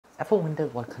Ever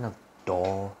wondered what kind of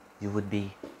door you would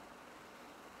be?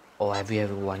 Or have you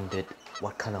ever wondered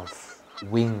what kind of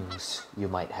wings you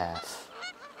might have?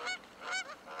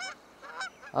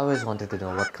 I always wanted to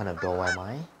know what kind of door am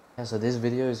I? And so this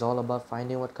video is all about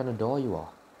finding what kind of door you are.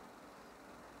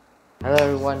 Hello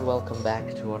everyone, welcome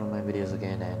back to one of my videos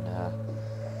again,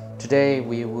 and today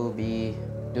we will be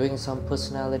doing some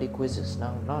personality quizzes.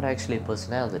 Now, not actually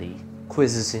personality,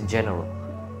 quizzes in general.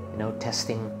 You know,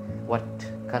 testing what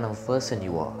kind of person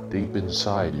you are. Deep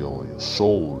inside your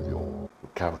soul, your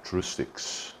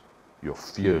characteristics, your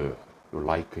fear, your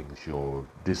likings, your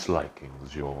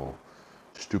dislikings, your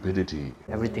stupidity.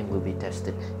 Everything will be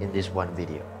tested in this one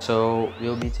video. So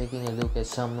we'll be taking a look at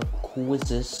some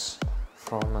quizzes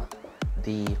from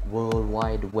the World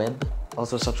Wide Web.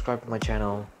 Also subscribe to my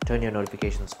channel, turn your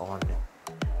notifications on,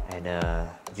 and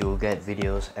you'll get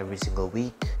videos every single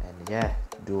week. And yeah,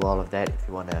 do all of that if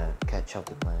you want to catch up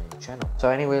with my channel. So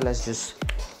anyway, let's just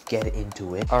get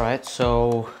into it. Alright,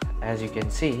 so as you can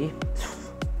see,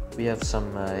 we have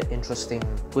some interesting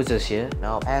quizzes here.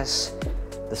 Now, as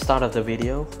the start of the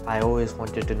video, I always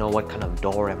wanted to know what kind of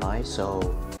door am I.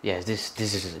 So yeah, this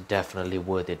is definitely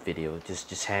worth it video.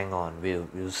 Just hang on,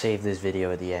 we'll save this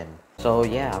video at the end. So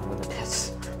yeah, I'm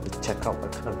gonna check out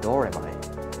what kind of door am I.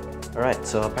 Alright,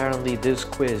 so apparently this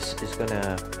quiz is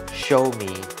gonna show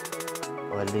me,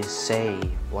 or at least say,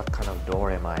 what kind of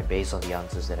door am I based on the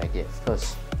answers that I give.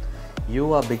 First,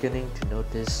 you are beginning to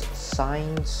notice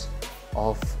signs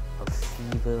of a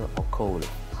fever or cold.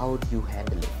 How do you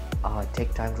handle it?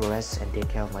 Take time to rest and take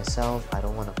care of myself. I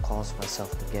don't want to cause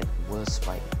myself to get worse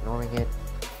by ignoring it.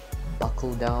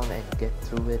 Buckle down and get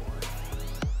through it.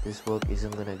 This work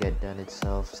isn't gonna get done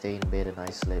itself. Stay in bed and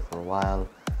isolate for a while.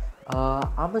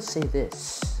 I'm gonna say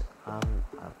this. I'm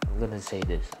gonna say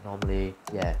this. Normally,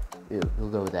 yeah, we'll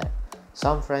go with that.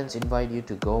 Some friends invite you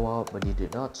to go out, but you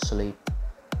did not sleep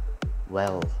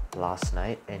well last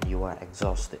night and you are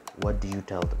exhausted. What do you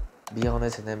tell them? Be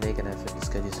honest and then make an effort to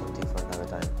schedule something for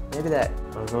another time. Maybe that.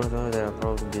 I'm probably that I'm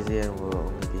probably busy and will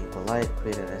only be polite,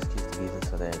 create an excuse to reason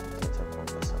so that I can catch up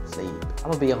on myself sleep.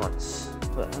 I'm gonna be honest.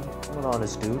 But I'm an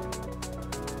honest dude.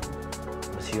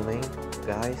 I'm assuming,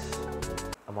 guys.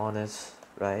 I'm honest,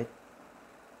 right?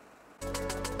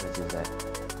 Let's do that.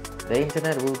 The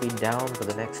internet will be down for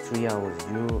the next 3 hours.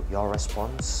 Your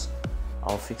response?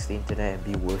 I'll fix the internet and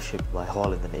be worshipped by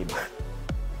all in the neighborhood.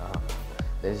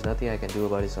 There's nothing I can do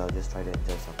about it, so I'll just try to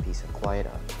enjoy some peace and quiet.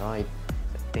 I'm annoyed.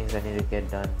 Things I need to get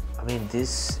done. I mean,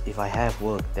 if I have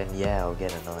work, then yeah, I'll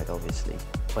get annoyed, obviously.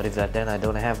 But if then I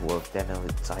don't have work, then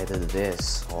it's either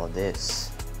this or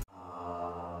this.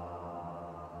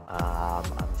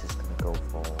 I'm just gonna go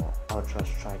for, I'll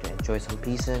just try to enjoy some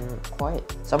peace and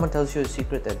quiet. Someone tells you a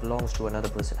secret that belongs to another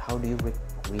person. How do you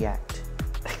react?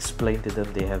 Explain to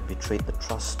them they have betrayed the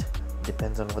trust.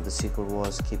 Depends on what the secret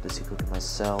was. Keep the secret to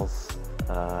myself.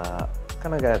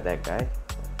 Kind of got that guy.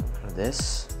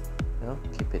 This, you know,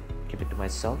 keep it to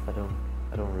myself. I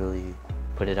don't really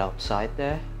put it outside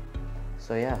there.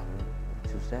 So yeah,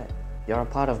 choose that. You're a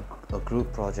part of a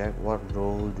group project. What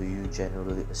role do you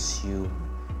generally assume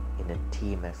in a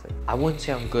team effort? I wouldn't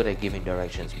say I'm good at giving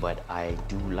directions, but I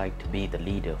do like to be the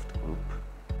leader of the group.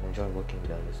 I enjoy working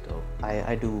with others though.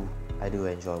 I do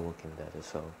enjoy working with others.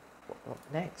 So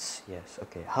next, yes,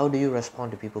 okay. How do you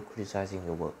respond to people criticizing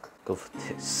your work? Go for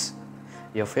this.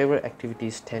 Your favorite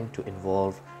activities tend to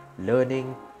involve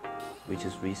learning, which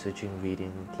is researching,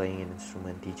 reading, playing an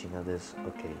instrument, teaching others.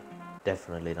 Okay,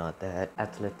 definitely not that.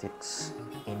 Athletics,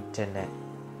 internet.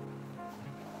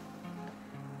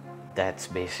 That's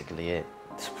basically it.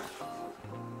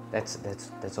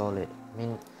 That's all it. I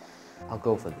mean, I'll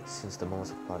go for this since the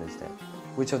most part is that.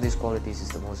 Which of these qualities is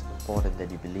the most important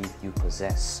that you believe you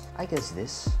possess? I guess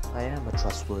this. I am a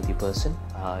trustworthy person.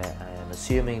 I am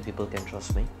assuming people can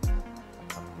trust me.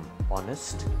 I'm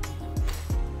honest.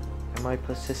 Am I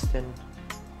persistent?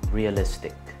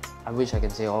 Realistic. I wish I can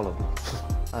say all of them.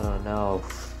 I don't know.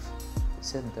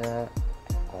 Is it that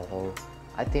all?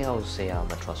 I think I would say I'm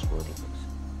a trustworthy person.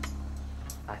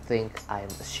 I think I'm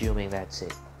assuming that's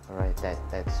it. Alright,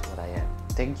 that's what I am.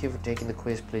 Thank you for taking the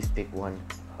quiz. Please pick one.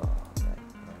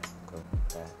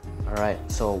 Alright,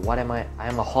 so what am I? I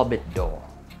am a Hobbit door.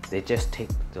 They just take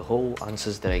the whole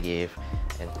answers that I gave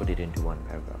and put it into one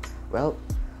paragraph. Well,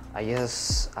 I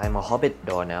guess I'm a Hobbit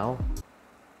door now.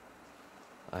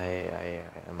 I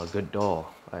am a good door.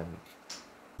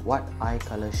 What eye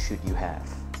color should you have?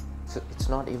 So it's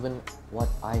not even what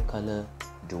eye color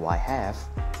do I have.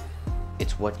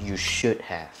 It's what you should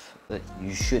have.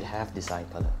 You should have this eye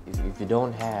color. If you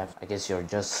don't have, I guess you're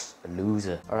just a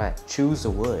loser. Alright, choose a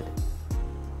word.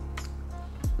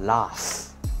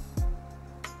 Laugh.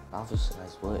 Laugh is a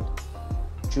nice word.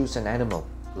 Choose an animal.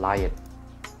 Lion.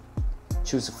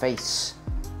 Choose a face.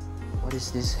 What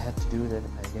does this have to do then?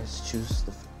 I guess choose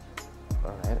the...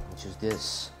 Alright, choose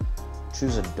this.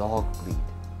 Choose a dog breed.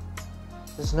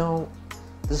 There's no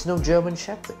German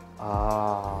Shepherd.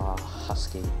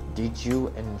 Husky. Did you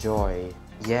enjoy?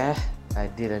 Yeah, I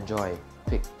did enjoy.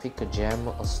 Pick a gem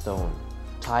or stone.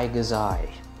 Tiger's eye.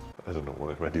 I don't know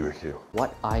what am I doing here.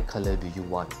 What eye color do you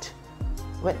want?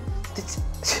 What?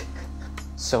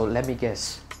 So let me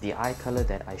guess. The eye color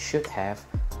that I should have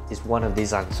is one of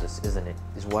these answers, isn't it?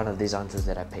 Is one of these answers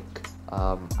that I pick.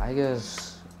 I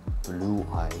guess blue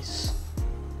eyes.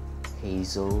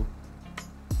 Hazel.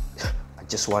 I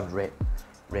just want red.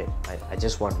 Red. I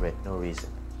just want red. No reason.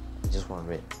 I just want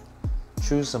red.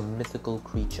 Choose a mythical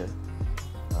creature.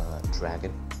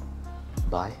 Dragon.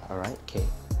 Bye. Alright. Okay.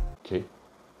 Okay.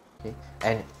 Okay.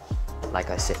 And like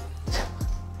I said,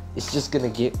 it's just gonna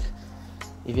give.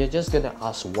 If you're just gonna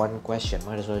ask one question,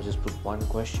 might as well just put one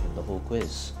question in the whole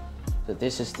quiz. So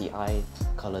this is the eye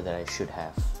color that I should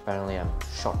have. Apparently I'm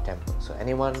short-tempered. So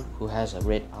anyone who has a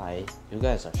red eye, you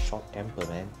guys are short-tempered,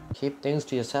 man. Keep things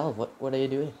to yourself. What are you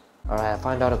doing? Alright, I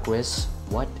found out a quiz.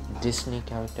 What Disney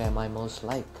character am I most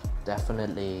like?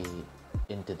 Definitely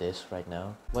into this right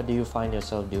now. What do you find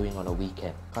yourself doing on a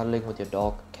weekend? Cuddling with your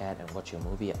dog, cat, and watch your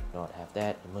movie? I do not have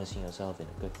that. Immersing yourself in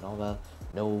a good novel?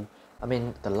 No. I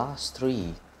mean, the last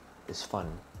three is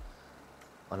fun.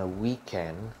 On a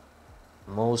weekend,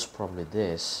 most probably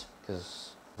this,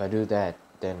 because if I do that,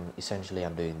 then essentially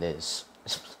I'm doing this.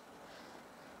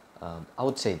 I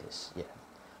would say this, yeah.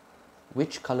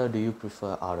 Which color do you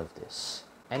prefer out of this?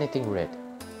 Anything red.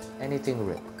 Anything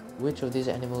red. Which of these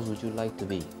animals would you like to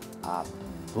be? A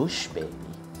bush baby.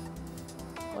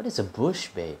 What is a bush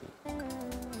baby?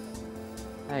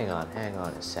 Hang on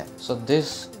a sec. So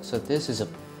this is a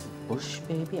bush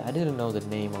baby? I didn't know the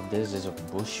name of this is a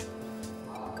bush.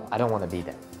 I don't want to be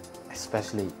that.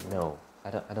 Especially, no.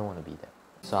 I don't want to be that.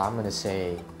 So I'm gonna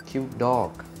say cute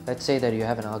dog. Let's say that you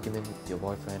have an argument with your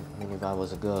boyfriend. I mean, if I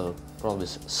was a girl, probably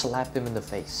slap him in the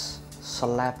face.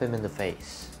 Slap him in the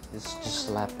face. Just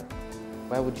slap him.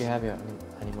 Where would you have your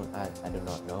honeymoon? I do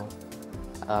not know.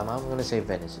 I'm gonna say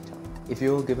Venice, Italy. If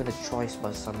you were given a choice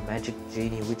by some magic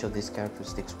genie, which of these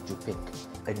characteristics would you pick?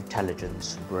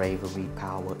 Intelligence, bravery,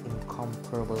 power,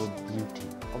 incomparable beauty.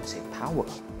 I would say power.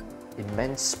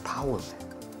 Immense power.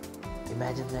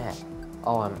 Imagine that.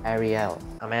 Oh, I'm Ariel.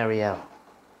 I'm Ariel.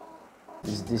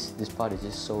 This part is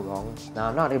just so wrong. Now,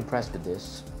 I'm not impressed with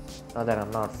this. Not that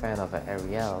I'm not a fan of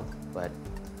Ariel, but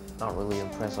not really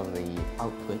impressed with the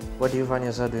output. What do you find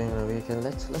yourself doing on the weekend?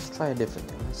 Let's try a different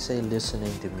thing. Let's say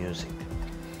listening to music.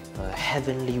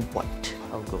 Heavenly what?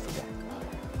 I'll go for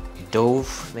that.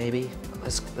 Dove, maybe?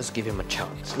 Let's give him a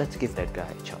chance. Let's give that guy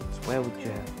a chance. Where would you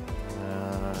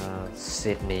have?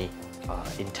 Sydney.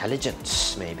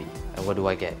 Intelligence, maybe. And what do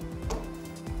I get?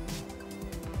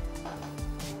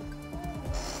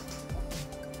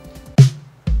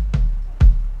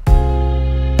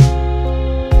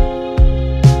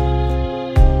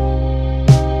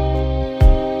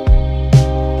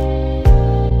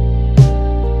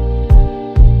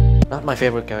 Not my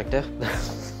favorite character.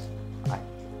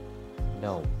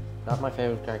 No, not my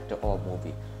favorite character or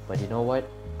movie. But you know what?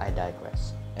 I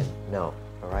digress. And no,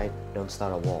 alright? Don't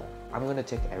start a war. I'm gonna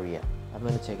take Ariel.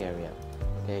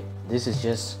 Okay? This is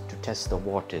just to test the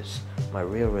waters. My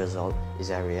real result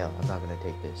is Ariel. I'm not gonna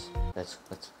take this.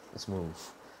 Let's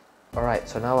move. Alright,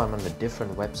 so now I'm on a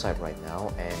different website right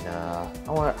now, and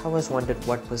I always wondered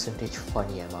what percentage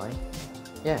funny am I?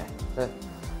 Yeah,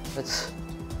 let's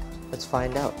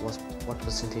find out what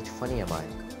percentage funny am I.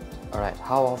 Alright,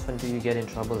 how often do you get in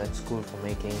trouble at school for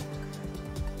making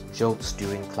jokes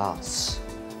during class?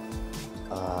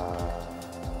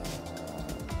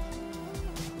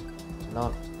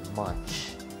 Not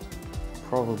much.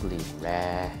 Probably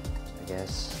rare, I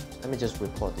guess. Let me just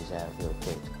report this out real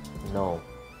quick. No,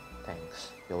 thanks.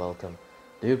 You're welcome.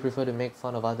 Do you prefer to make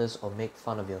fun of others or make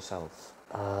fun of yourself?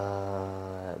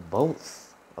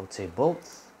 Both. I would say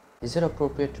both. Is it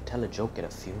appropriate to tell a joke at a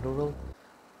funeral?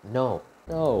 No.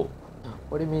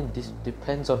 What do you mean? This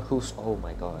depends on who's... Oh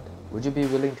my god. Would you be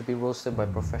willing to be roasted by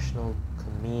professional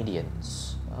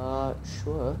comedians?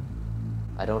 Sure.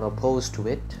 I don't oppose to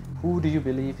it. Who do you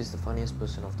believe is the funniest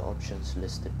person of the options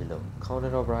listed below?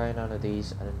 Conan O'Brien, none of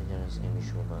these. Adam DeGeneres, Amy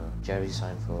Schumer, Jerry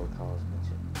Seinfeld, Carl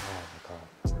Smith. Oh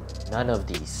my god. None of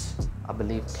these. I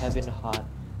believe Kevin Hart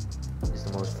is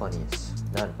the most funniest.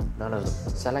 None of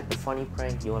them. Select the funny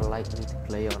prank you are likely to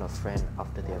play on a friend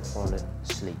after they have fallen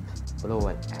asleep. Blow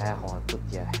an air horn, put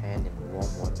your hand in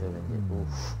warm water and then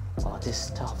oof. Oh, this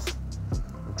is tough.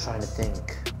 I'm trying to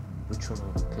think. Which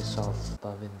one will piss off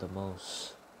Bhavin the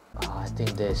most? I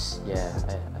think this. Yeah,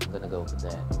 I'm gonna go with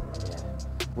that. Yeah.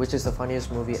 Which is the funniest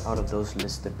movie out of those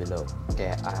listed below?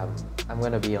 Okay, I'm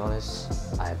gonna be honest.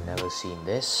 I've never seen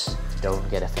this. Don't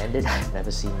get offended. I've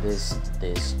never seen this,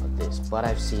 or this. But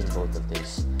I've seen both of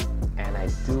this, and I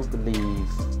do believe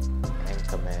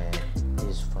Anchorman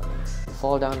is funny. You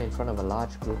fall down in front of a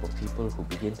large group of people who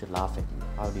begin to laugh at you.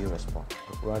 How do you respond?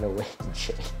 Run away in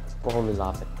shame. Probably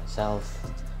laugh at myself.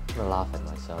 I'm gonna laugh at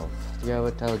myself. Do you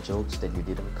ever tell jokes that you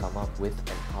didn't come up with and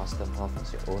pass them off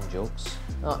as your own jokes?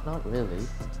 Not really.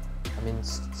 I mean,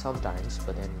 sometimes,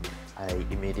 but then I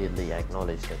immediately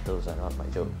acknowledge that those are not my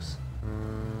jokes.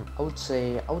 I would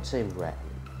say rarely.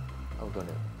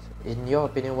 In your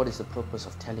opinion, what is the purpose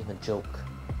of telling a joke?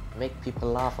 Make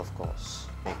people laugh, of course.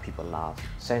 Make people laugh.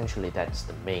 Essentially, that's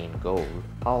the main goal.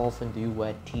 How often do you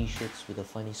wear t-shirts with a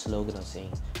funny slogan or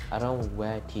saying, I don't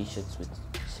wear t-shirts with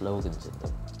slogans in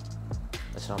them.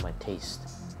 That's not my taste.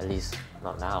 At least,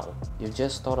 not now. You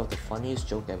just thought of the funniest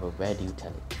joke ever. Where do you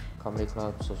tell it? Comedy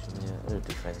club, social media,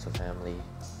 to friends or family.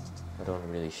 I don't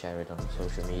really share it on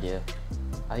social media.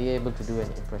 Are you able to do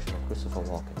an impression of Christopher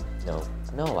Walken?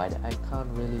 No, I can't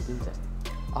really do that.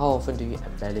 How often do you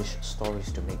embellish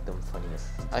stories to make them funnier?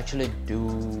 I actually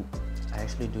do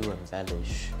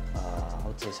embellish. I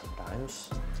would say sometimes.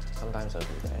 Sometimes I'll do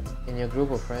that. In your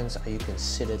group of friends, are you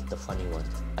considered the funny one?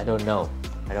 I don't know,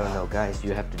 guys.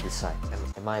 You have to decide.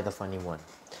 Am I the funny one?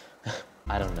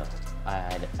 I don't know.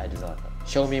 I do not know.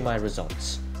 Show me my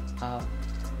results. And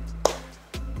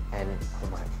oh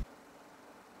my.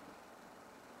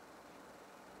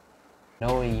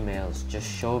 No emails. Just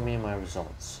show me my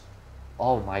results.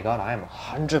 Oh my god, I'm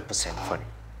 100% funny.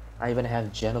 I even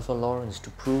have Jennifer Lawrence to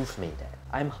prove me that.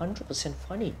 I'm 100%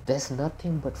 funny. There's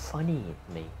nothing but funny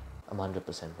in me. I'm 100%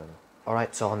 funny.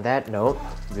 Alright, so on that note,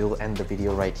 we'll end the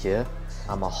video right here.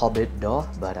 I'm a Hobbit though,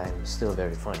 but I'm still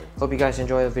very funny. Hope you guys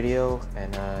enjoy the video,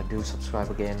 and do subscribe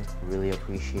again. Really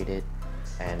appreciate it.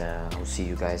 And I'll see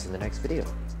you guys in the next video.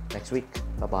 Next week.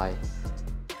 Bye-bye.